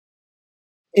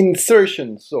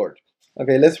Insertion sort.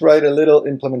 Okay, let's write a little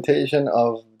implementation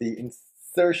of the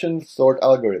insertion sort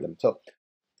algorithm. So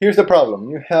here's the problem.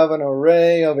 You have an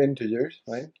array of integers,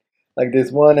 right? Like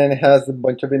this one, and it has a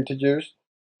bunch of integers,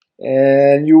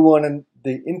 and you want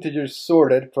the integers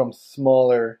sorted from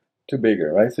smaller to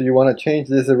bigger, right? So you want to change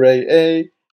this array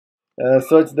A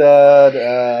such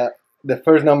that the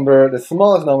first number, the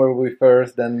smallest number will be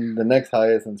first, then the next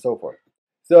highest, and so forth.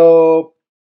 So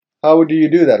how do you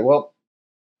do that? Well,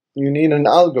 you need an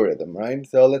algorithm, right?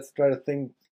 So let's try to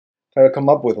come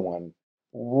up with one.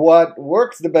 What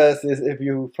works the best is if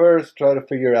you first try to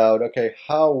figure out, okay,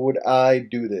 how would I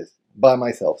do this by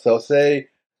myself? So say,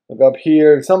 look up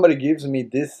here, somebody gives me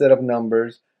this set of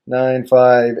numbers, 9,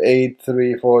 5, 8,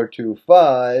 3, 4, 2,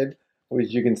 5,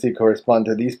 which you can see correspond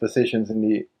to these positions in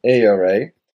the A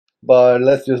array. But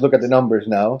let's just look at the numbers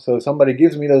now. So somebody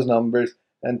gives me those numbers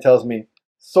and tells me,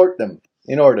 sort them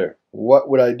in order. What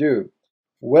would I do?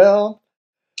 Well,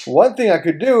 one thing I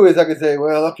could do is I could say,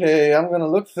 well, okay, I'm going to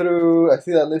look through, I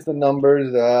see that list of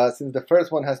numbers. Since the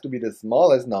first one has to be the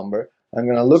smallest number, I'm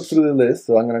going to look through the list.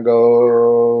 So I'm going to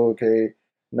go, okay,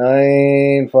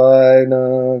 9, 5,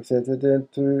 no,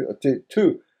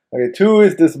 2. Okay, 2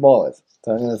 is the smallest.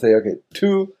 So I'm going to say, okay,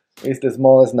 2 is the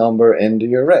smallest number in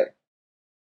the array,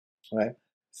 right?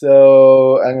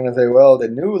 So I'm going to say, well, the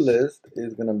new list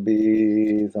is going to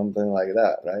be something like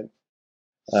that, right?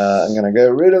 I'm going to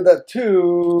get rid of that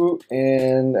 2,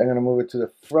 and I'm going to move it to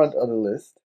the front of the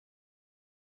list.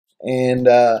 And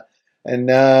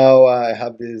now I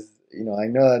have this, I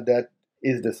know that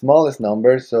is the smallest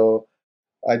number, so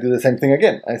I do the same thing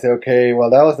again. I say, okay, well,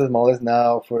 that was the smallest.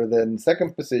 Now for the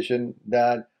second position,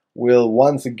 that will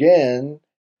once again,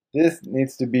 this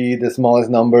needs to be the smallest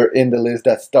number in the list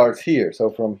that starts here. So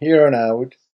from here on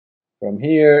out, from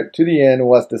here to the end,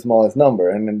 what's the smallest number?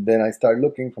 And then I start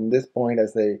looking from this point. I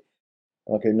say,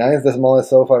 okay, 9 is the smallest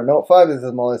so far. No, 5 is the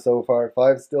smallest so far.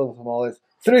 5 is still the smallest.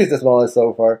 3 is the smallest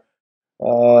so far.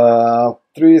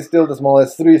 3 is still the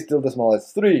smallest. 3 is still the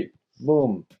smallest. 3.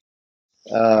 Boom.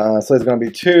 So it's going to be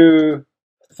 2,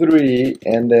 3,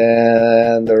 and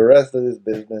then the rest of this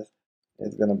business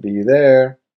is going to be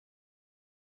there.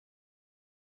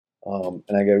 And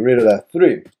I get rid of that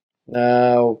 3.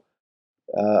 Now,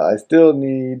 I still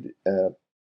need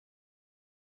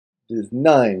this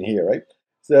 9 here, right?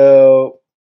 So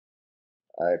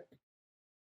I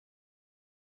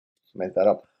messed that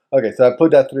up. Okay, so I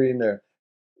put that 3 in there,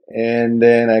 and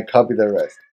then I copy the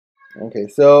rest. Okay,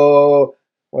 so,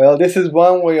 well, this is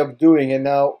one way of doing it.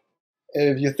 Now,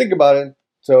 if you think about it,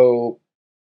 so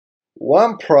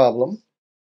one problem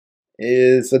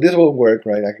is, so this will work,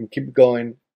 right? I can keep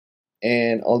going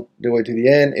and all the way to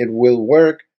the end, it will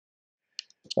work.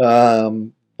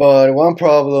 But one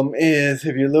problem is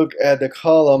if you look at the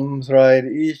columns, right,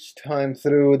 each time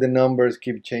through the numbers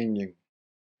keep changing.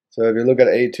 So if you look at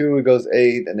A2, it goes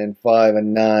 8 and then 5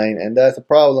 and 9, and that's a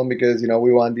problem because,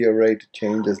 we want the array to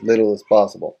change as little as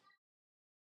possible.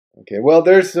 Okay, well,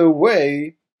 there's a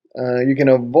way you can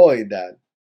avoid that.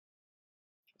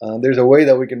 There's a way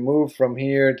that we can move from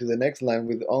here to the next line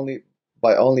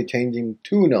by only changing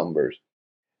 2 numbers.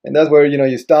 And that's where,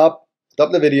 you stop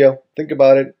the video, think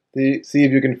about it, see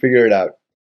if you can figure it out.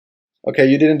 Okay,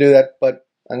 you didn't do that, but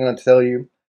I'm going to tell you,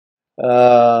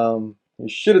 you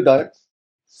should have done it.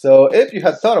 So if you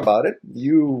had thought about it,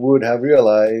 you would have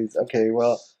realized, okay,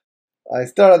 well, I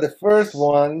start at the first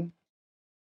one,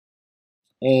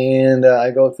 and I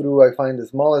go through, I find the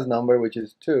smallest number, which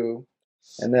is 2,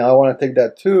 and then I want to take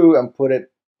that 2 and put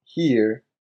it here.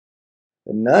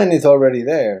 The 9 is already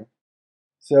there.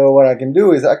 So what I can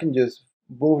do is I can just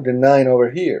move the 9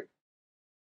 over here.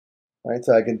 Right,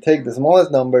 so I can take the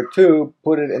smallest number, 2,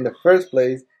 put it in the first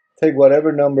place, take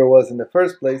whatever number was in the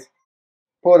first place,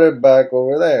 put it back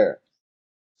over there.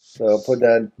 So put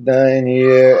that 9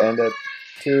 here and that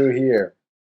 2 here.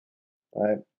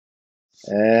 Right?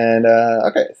 And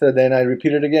okay, so then I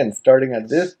repeat it again. Starting at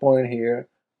this point here,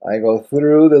 I go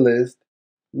through the list,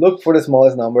 look for the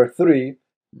smallest number, 3,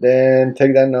 then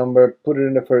take that number, put it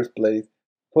in the first place,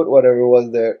 put whatever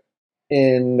was there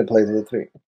in the place of the 3.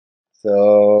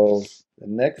 So the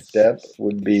next step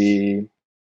would be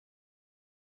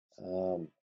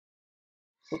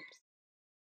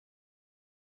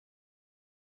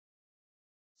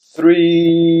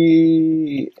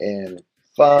 3 and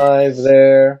 5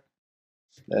 there.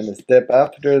 Then the step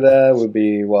after that would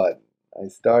be what? I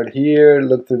start here,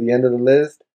 look to the end of the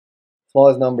list.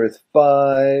 Smallest number is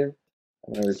 5.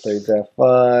 I'm going to replace that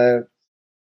 5.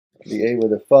 The 8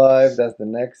 with a 5. That's the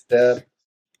next step.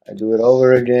 I do it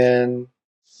over again.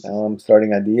 Now I'm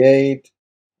starting at the 8.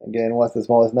 Again, what's the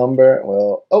smallest number?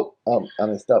 Well, I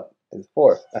messed up. is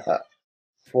 4.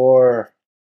 4.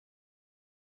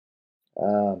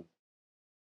 Um,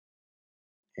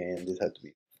 and this has to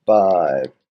be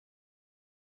 5.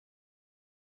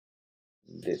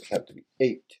 This has to be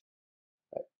 8.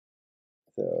 Right.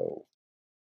 So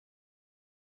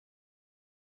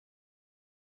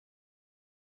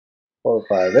 4,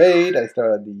 5, 8. I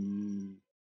start at the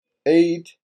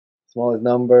 8. Smallest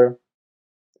number.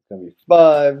 It's going to be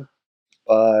 5,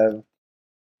 5,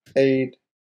 8.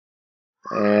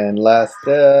 And last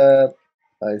step,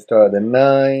 I start at the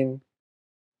 9.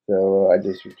 So I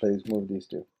just move these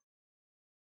two.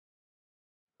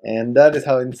 And that is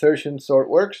how insertion sort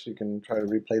works. You can try to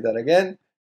replay that again.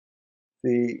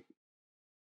 See,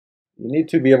 you need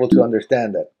to be able to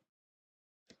understand that.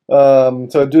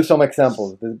 So do some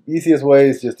examples. The easiest way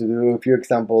is just to do a few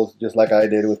examples, just like I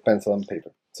did with pencil and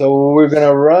paper. So we're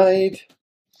gonna write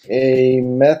a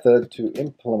method to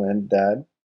implement that.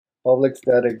 Public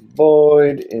static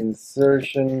void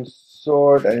insertion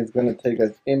sort, and it's gonna take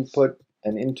as input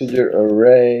an integer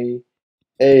array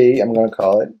A, I'm gonna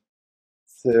call it.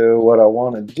 So what I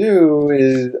want to do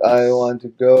is I want to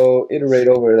go iterate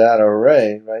over that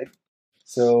array, right?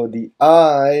 So the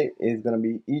I is going to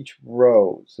be each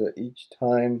row. So each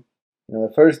time,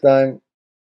 the first time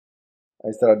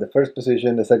I start at the first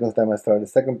position, the second time I start at the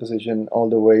second position, all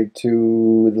the way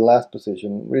to the last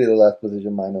position, really the last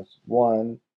position minus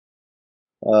 1.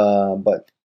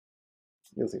 But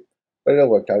you'll see. But it'll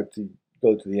work out to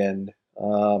go to the end.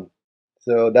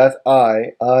 So that's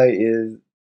I. I is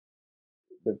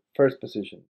the first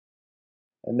position.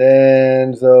 And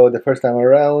then, so the first time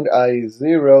around, I is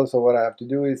 0. So what I have to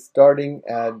do is starting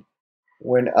at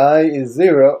when I is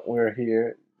 0, we're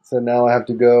here. So now I have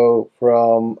to go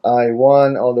from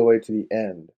I1 all the way to the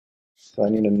end. So I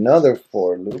need another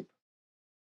for loop.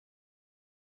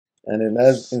 And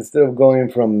then instead of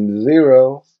going from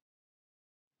 0,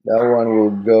 that one will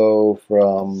go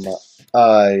from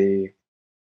I,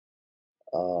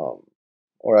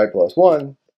 or I plus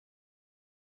 1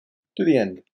 to the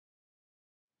end.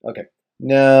 Okay,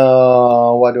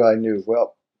 now what do I do?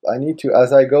 Well, I need to,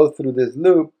 as I go through this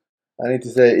loop, I need to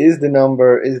say, is this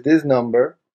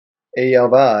number, A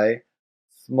of I,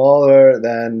 smaller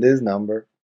than this number?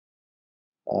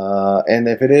 And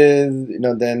if it is,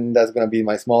 then that's going to be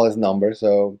my smallest number.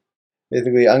 So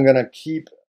basically, I'm going to keep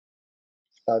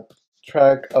a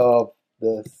track of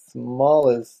the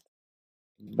smallest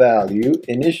value.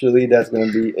 Initially, that's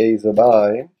going to be A sub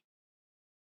I.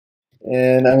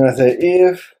 And I'm going to say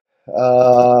if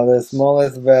the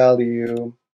smallest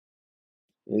value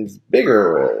is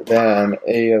bigger than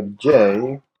A of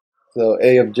j, so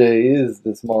A of j is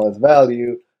the smallest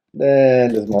value,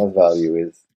 then the smallest value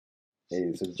is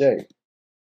A sub j.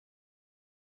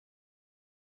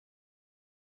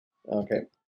 Okay.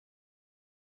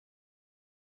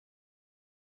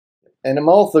 And I'm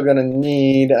also going to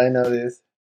need, I know this,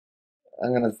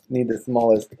 I'm going to need the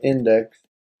smallest index,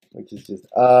 which is just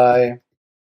I.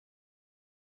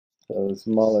 So the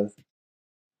smallest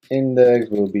index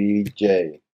will be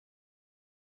j.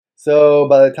 So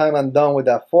by the time I'm done with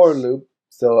that for loop,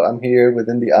 so I'm here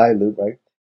within the I loop, right?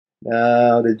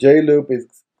 Now the j loop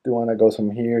is the one that goes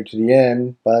from here to the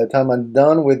end. By the time I'm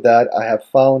done with that, I have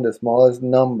found the smallest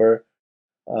number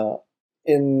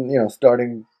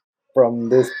starting from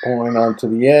this point on to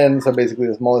the end. So basically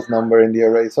the smallest number in the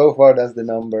array so far, that's the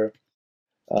number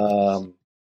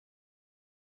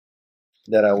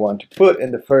that I want to put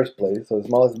in the first place. So the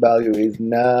smallest value is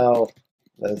now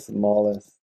the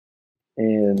smallest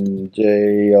in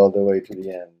j all the way to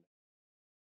the end.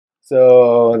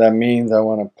 So that means I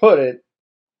want to put it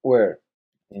where?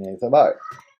 In A sub I.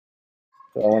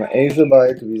 So I want A sub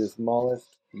I to be the smallest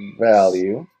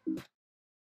value.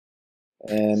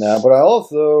 And but I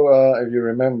also, if you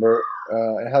remember,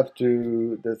 I have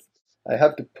to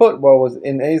put what was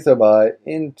in A sub I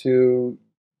into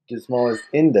the smallest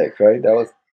index, right?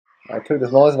 I took the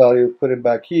smallest value, put it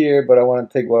back here, but I want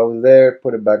to take what was there,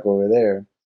 put it back over there.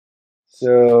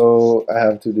 So I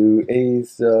have to do A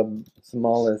sub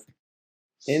smallest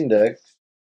index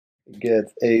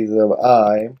gets A sub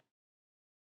I.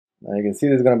 Now you can see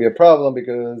there's going to be a problem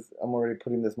because I'm already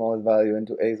putting the smallest value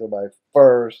into A sub I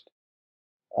first.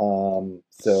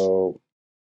 So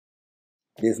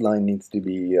this line needs to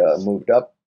be moved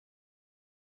up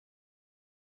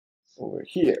over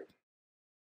here.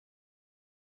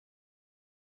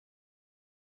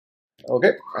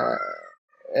 Okay.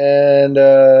 And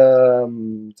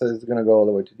so it's going to go all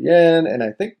the way to the end, and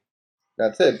I think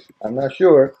that's it. I'm not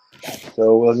sure.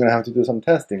 So we're going to have to do some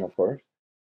testing, of course.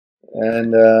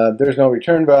 And there's no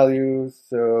return values,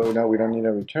 so no, we don't need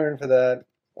a return for that.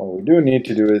 What we do need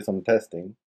to do is some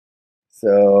testing.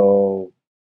 So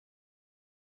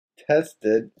test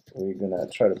it. We're gonna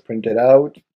try to print it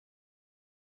out.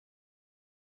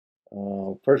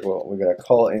 First of all, we're gonna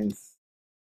call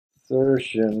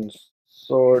insertion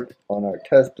sort on our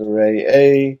test array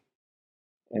A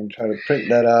and try to print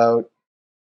that out.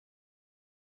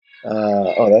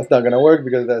 Oh, that's not gonna work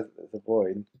because that's a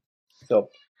void. So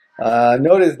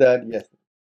notice that yes,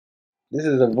 this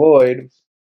is a void.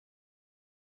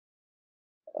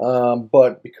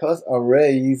 But because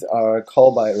arrays are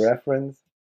called by reference,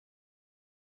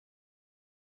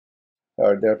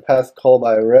 or they're passed call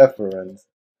by reference,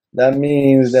 that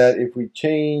means that if we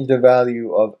change the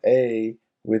value of A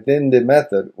within the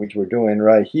method, which we're doing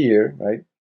right here, right,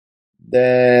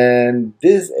 then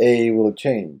this A will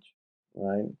change,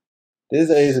 right? This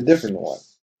A is a different one,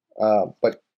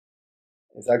 but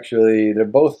it's actually, they're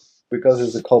both, because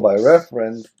it's a call by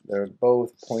reference, they're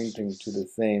both pointing to the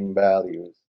same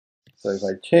values. So if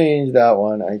I change that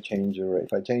one, I change array.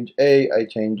 If I change A, I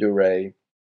change array.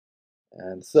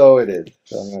 And so it is.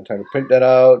 So I'm going to try to print that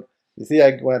out. You see,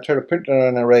 when I try to print on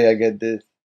an array, I get this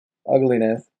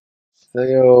ugliness.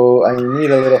 So I need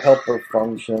a little helper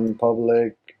function,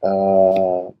 public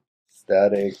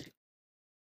static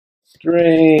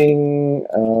string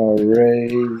array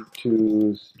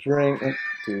to string.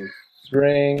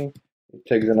 It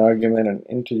takes an argument, an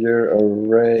integer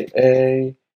array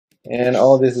A. And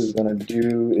all this is going to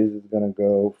do is it's going to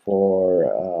go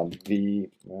for v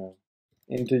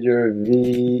integer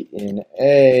v in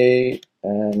A.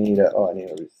 And I need a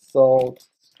result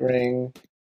string.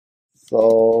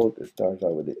 Result. It starts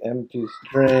out with the empty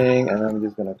string, and I'm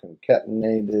just going to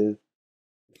concatenate this.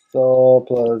 Result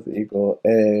plus equal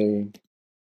A,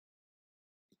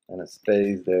 and a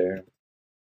space there.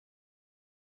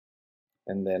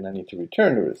 And then I need to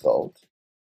return the result.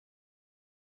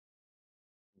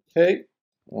 Okay,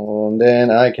 and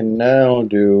then I can now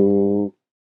do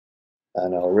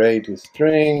an array to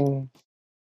string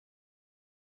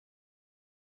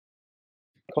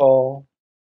call.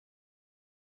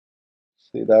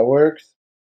 See if that works.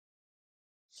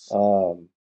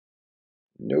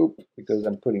 Nope, because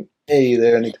I'm putting A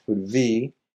there, I need to put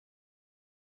V.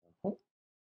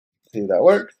 See if that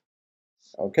works.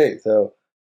 Okay, so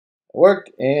it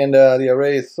worked, and the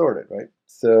array is sorted, right?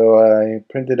 So I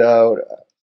printed out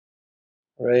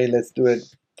array. Let's do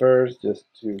it first, just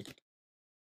to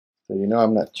so you know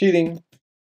I'm not cheating.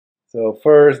 So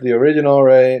first the original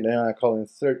array, then I call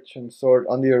insertion sort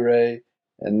on the array,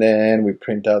 and then we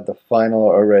print out the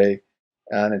final array,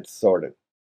 and it's sorted.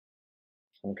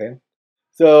 Okay,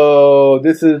 so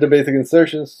this is the basic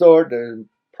insertion sort. There's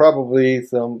probably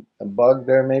some bug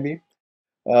there, maybe.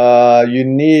 You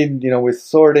need, with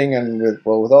sorting and with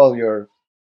all your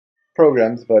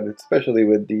programs, but especially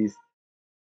with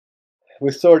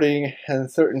sorting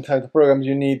and certain types of programs,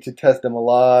 you need to test them a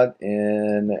lot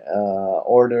in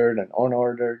ordered and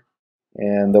unordered.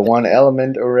 And the one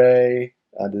element array,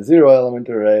 the zero element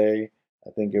array, I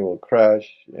think it will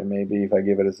crash. And maybe if I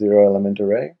give it a zero element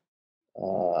array,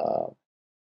 uh,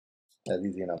 that's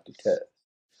easy enough to test.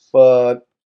 But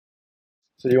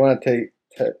so you want to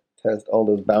test all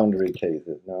those boundary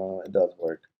cases. No, it does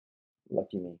work.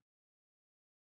 Lucky me.